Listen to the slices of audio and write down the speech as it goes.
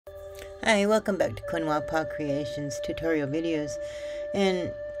Hi, welcome back to Quinoa Paw Creations tutorial videos.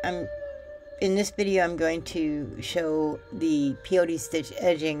 And in this video I'm going to show the peyote stitch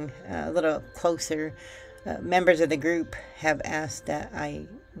edging a little closer. Members of the group have asked that I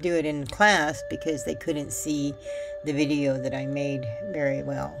do it in class because they couldn't see the video that I made very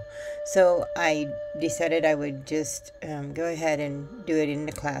well. So I decided I would just go ahead and do it in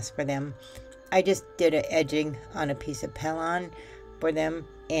the class for them. I just did an edging on a piece of Pellon for them,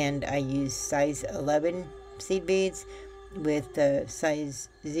 and I used size 11 seed beads with the size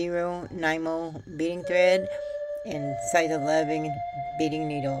 0 Nymo beading thread and size 11 beading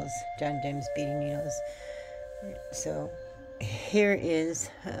needles, John James beading needles. So here is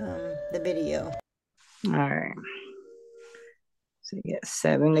the video. All right. So you get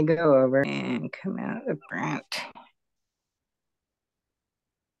 7 to go over and come out the front.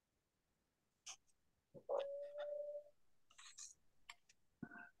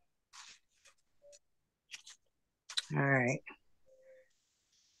 All right.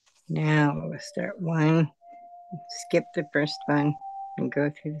 Now we'll start one, skip the first one and go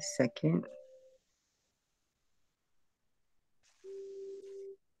through the second.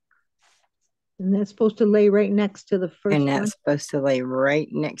 And that's supposed to lay right next to the first one? And that's supposed to lay right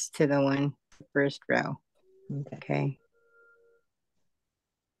next to the one, first row. Okay.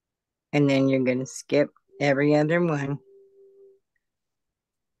 And then you're going to skip every other one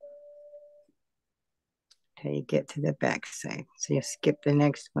till you get to the back side. So you skip the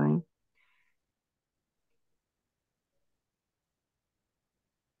next one.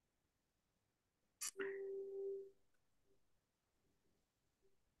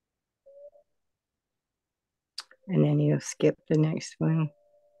 And then you'll skip the next one.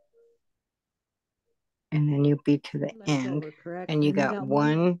 And then you'll be to the end. And you got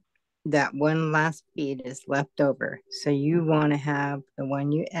one, that one last bead is left over. So you want to have the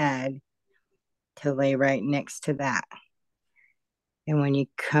one you add to lay right next to that. And when you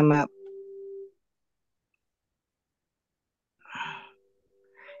come up,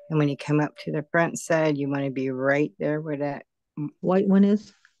 to the front side, you want to be right there where that white one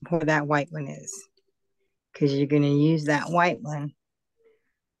is. Where that white one is. Because you're going to use that white one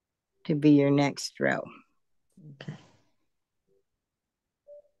to be your next row. Okay.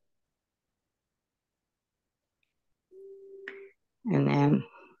 And then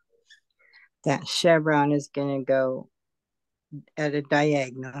that chevron is going to go at a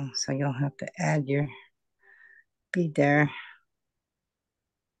diagonal. So you'll have to add your bead there.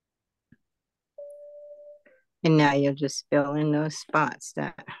 And now you'll just fill in those spots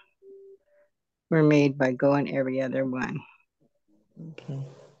that were made by going every other one. Okay.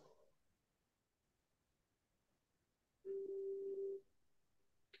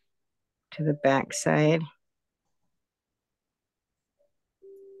 To the back side.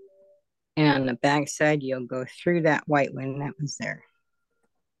 And on the back side, you'll go through that white one that was there.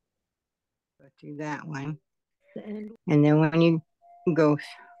 Go through that one. And then when you go,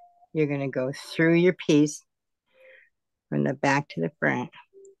 you're going to go through your piece from the back to the front.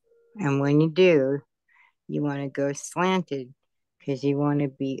 And when you do, you want to go slanted because you want to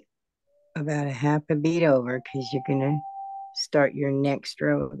be about a half a bead over because you're going to start your next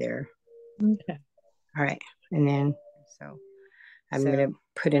row there. Okay. All right. And then, so I'm going to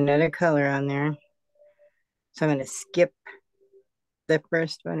put another color on there. So I'm going to skip the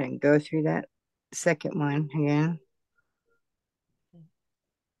first one and go through that second one again.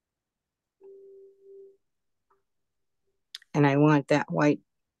 And I want that white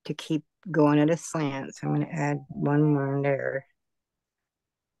to keep going at a slant. So I'm going to add one more there.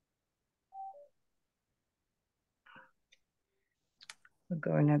 We'll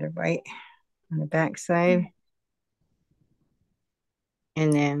go another white on the back side.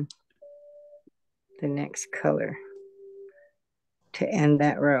 And then the next color to end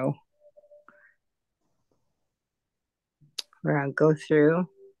that row. Where I'll go through.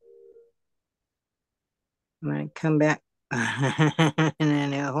 I'm going to come back and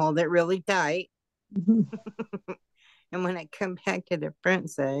then I'll hold it really tight. And when I come back to the front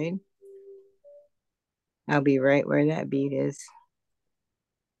side, I'll be right where that bead is.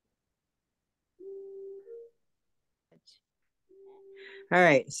 All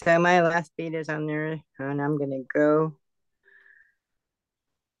right, so my last bead is on there, and I'm going to go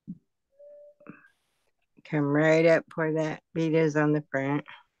come right up where that bead is on the front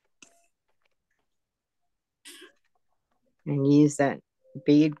and use that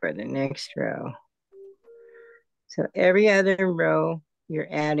bead for the next row. So every other row, you're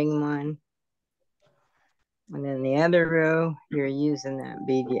adding one. And then the other row, you're using that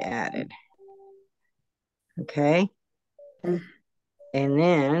bead you added. Okay? And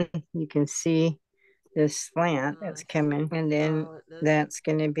then you can see this slant that's coming, and then that's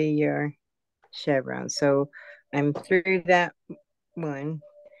going to be your chevron. So I'm through that one,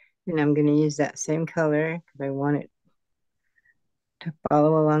 and I'm going to use that same color because I want it to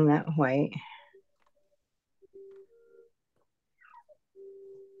follow along that white.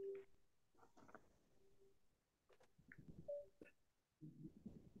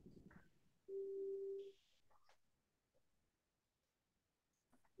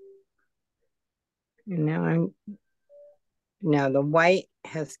 And now the white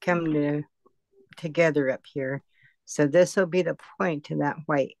has come together up here. So this will be the point to that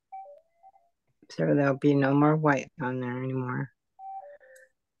white. So there'll be no more white on there anymore,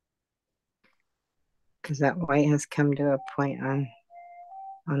 because that white has come to a point on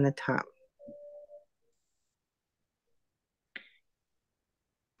the top.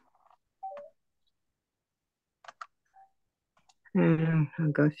 And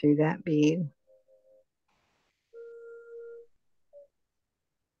I'll go through that bead.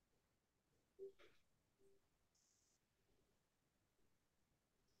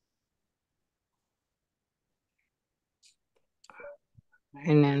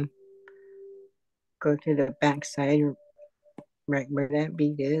 And then go to the back side right where that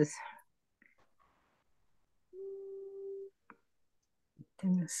bead is.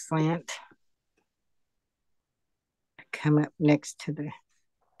 Then the slant. Come up next to the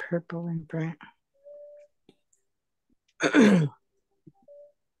purple in front.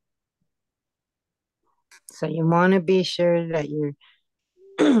 So you want to be sure that you're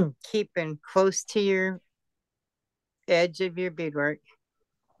keeping close to your edge of your beadwork.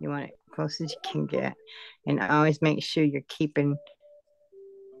 You want it close as you can get. And always make sure you're keeping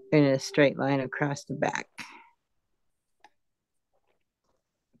in a straight line across the back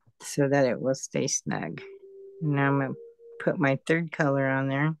so that it will stay snug. Now I'm going to put my third color on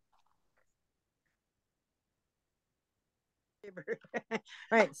there. All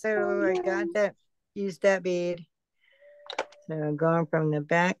right, so I got that, used that bead. So going from the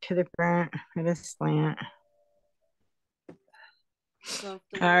back to the front with a slant. All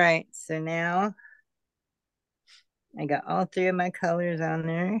right, so now I got all three of my colors on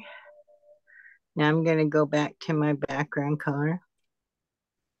there. Now I'm going to go back to my background color,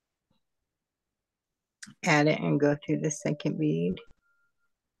 add it, and go through the second bead.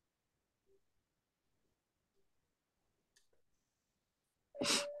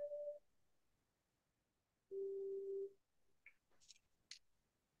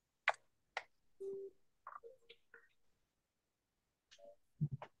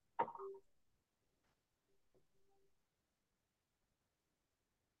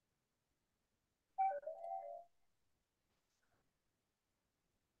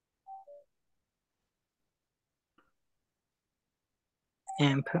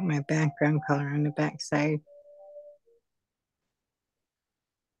 And put my background color on the back side.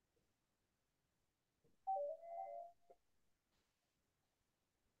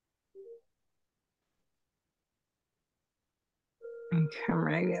 And come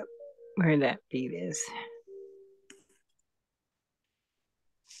right up where that bead is.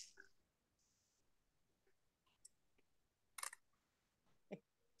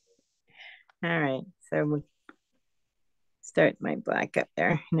 All right, so we'll start my black up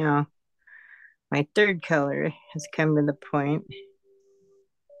there. Now, my third color has come to the point.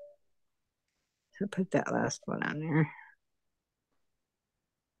 So put that last one on there.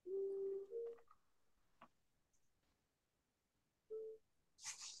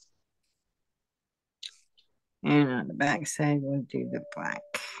 And on the back side, we'll do the black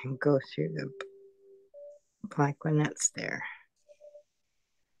and go through the black one that's there.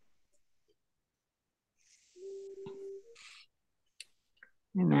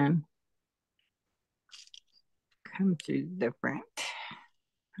 And then come through the front.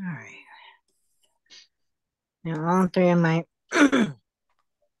 All right. Now all three of my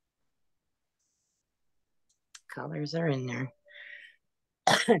colors are in there.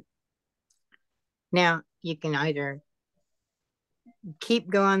 Now you can either keep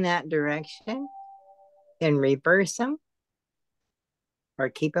going that direction and reverse them, or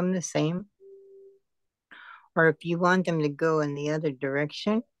keep them the same. Or if you want them to go in the other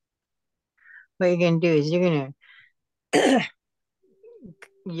direction, what you're going to do is you're going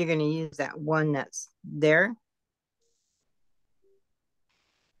to use that one that's there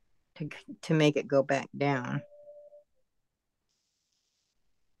to make it go back down.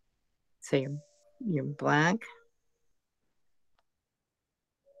 So your black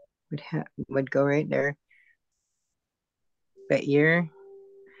would go right there, but you're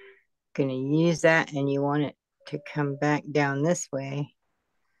going to use that and you want it to come back down this way.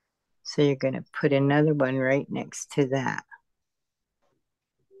 So you're going to put another one right next to that.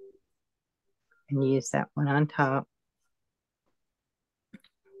 And use that one on top.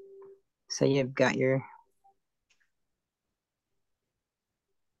 So you've got your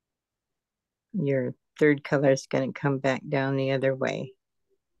third color is going to come back down the other way.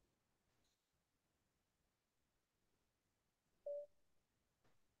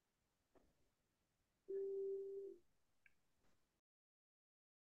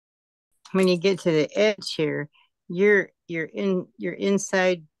 When you get to the edge here, your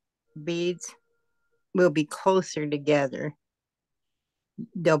inside beads will be closer together.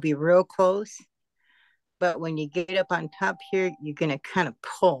 They'll be real close, but when you get up on top here, you're going to kind of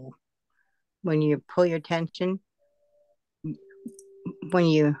pull. When you pull your tension, when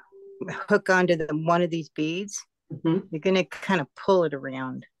you hook onto one of these beads, you're going to kind of pull it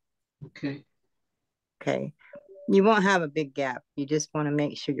around. Okay. Okay. You won't have a big gap. You just want to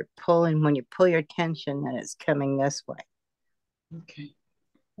make sure you're pulling, when you pull your tension, that it's coming this way. Okay.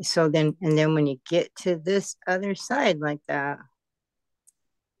 So then, and then when you get to this other side like that,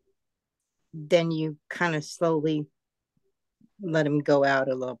 then you kind of slowly let them go out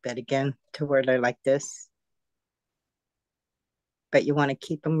a little bit again to where they're like this. But you want to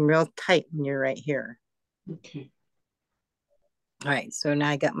keep them real tight when you're right here. Okay. All right, so now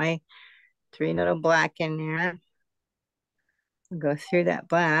I got my 3 little black in there. I'll go through that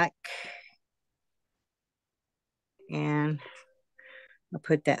black. And I'll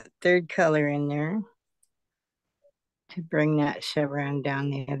put that third color in there to bring that chevron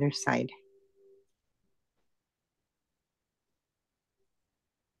down the other side.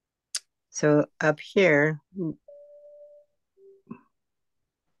 So up here,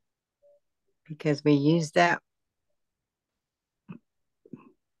 because we use that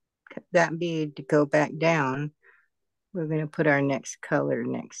bead to go back down, we're going to put our next color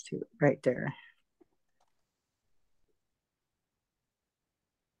next to it right there.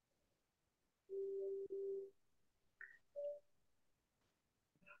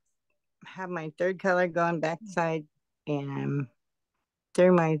 Have my third color going back side and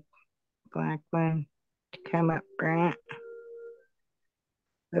through my black one to come up front.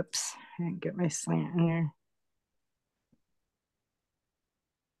 Oops, I didn't get my slant in there.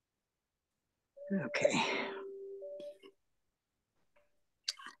 Okay.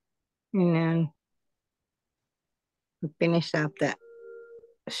 And then we finish up that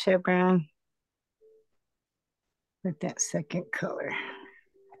chevron with that second color.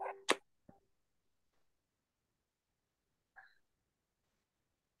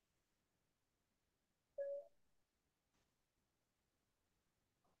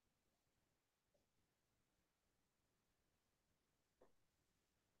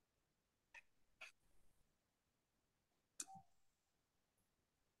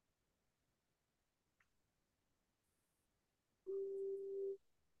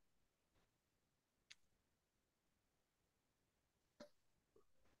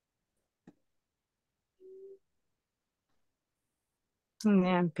 And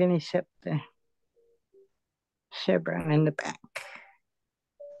then finish up the chevron in the back.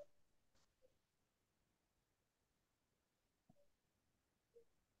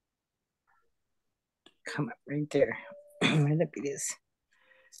 Come up right there. Where the bead is.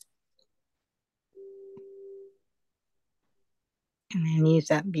 And then use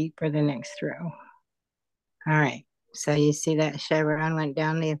that bead for the next row. All right. So you see that chevron went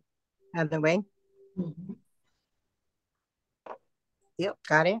down the other way? Yep,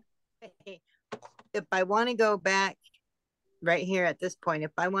 got it. If I want to go back right here at this point, if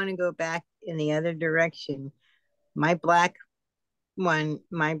I want to go back in the other direction, my black one,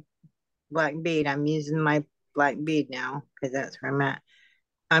 my black bead, I'm using my black bead now because that's where I'm at.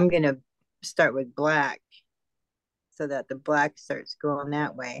 I'm going to start with black so that the black starts going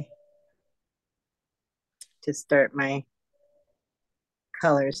that way to start my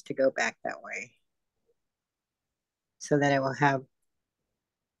colors to go back that way so that I will have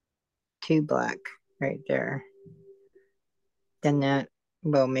 2 black right there. Then that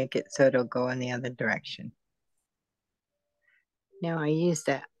will make it so it'll go in the other direction. Now I use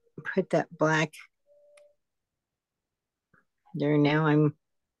that, put that black there. Now I'm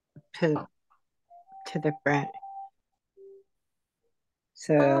to the front.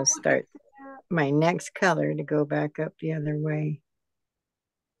 So I'll start my next color to go back up the other way.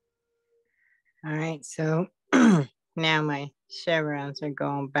 All right, so now my chevrons are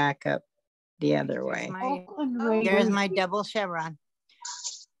going back up the other way. There's my double chevron.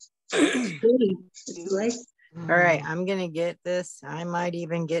 All right, I'm gonna get this. I might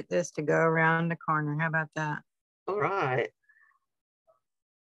even get this to go around the corner. How about that? All right.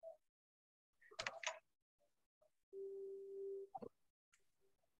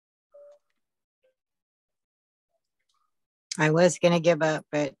 I was going to give up,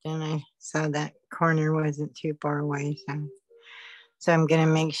 but then I saw that corner wasn't too far away. So I'm going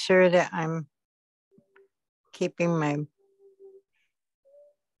to make sure that I'm keeping my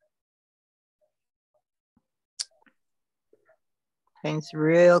things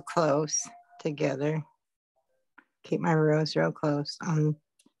real close together. Keep my rows real close on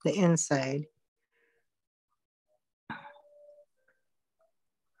the inside.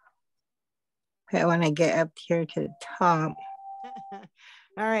 Okay, when I get up here to the top.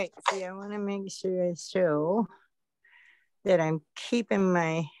 All right, see, I want to make sure I show that I'm keeping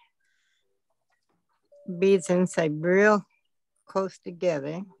my beads inside real close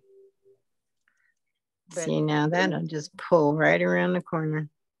together. See, now that'll just pull right around the corner.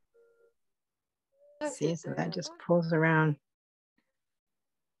 See, so that just pulls around.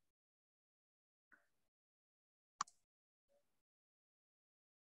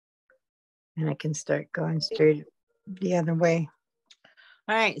 And I can start going straight the other way.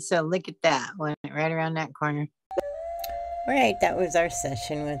 All right, so look at that. Went right around that corner. All right, that was our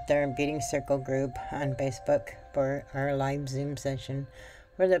session with our beading circle group on Facebook for our live Zoom session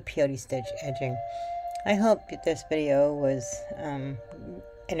for the Peyote stitch edging. I hope that this video was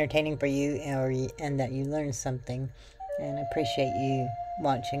entertaining for you and that you learned something, and I appreciate you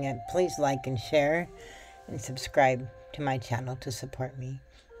watching it. Please like and share and subscribe to my channel to support me.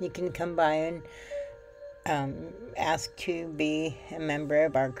 You can come by and ask to be a member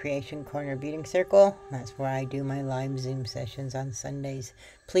of our Creation Corner Beading Circle. That's where I do my live Zoom sessions on Sundays.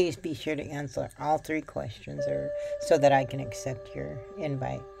 Please be sure to answer all 3 questions so that I can accept your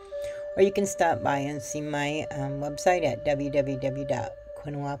invite. Or you can stop by and see my website at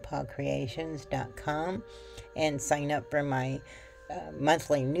www.quinwapacreations.com and sign up for my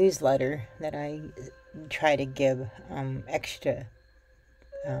monthly newsletter that I try to give extra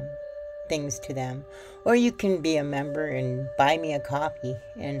things to them. Or you can be a member and buy me a copy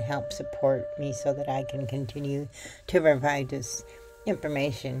and help support me so that I can continue to provide this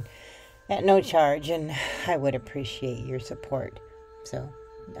information at no charge, and I would appreciate your support. So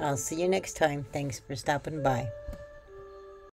I'll see you next time. Thanks for stopping by.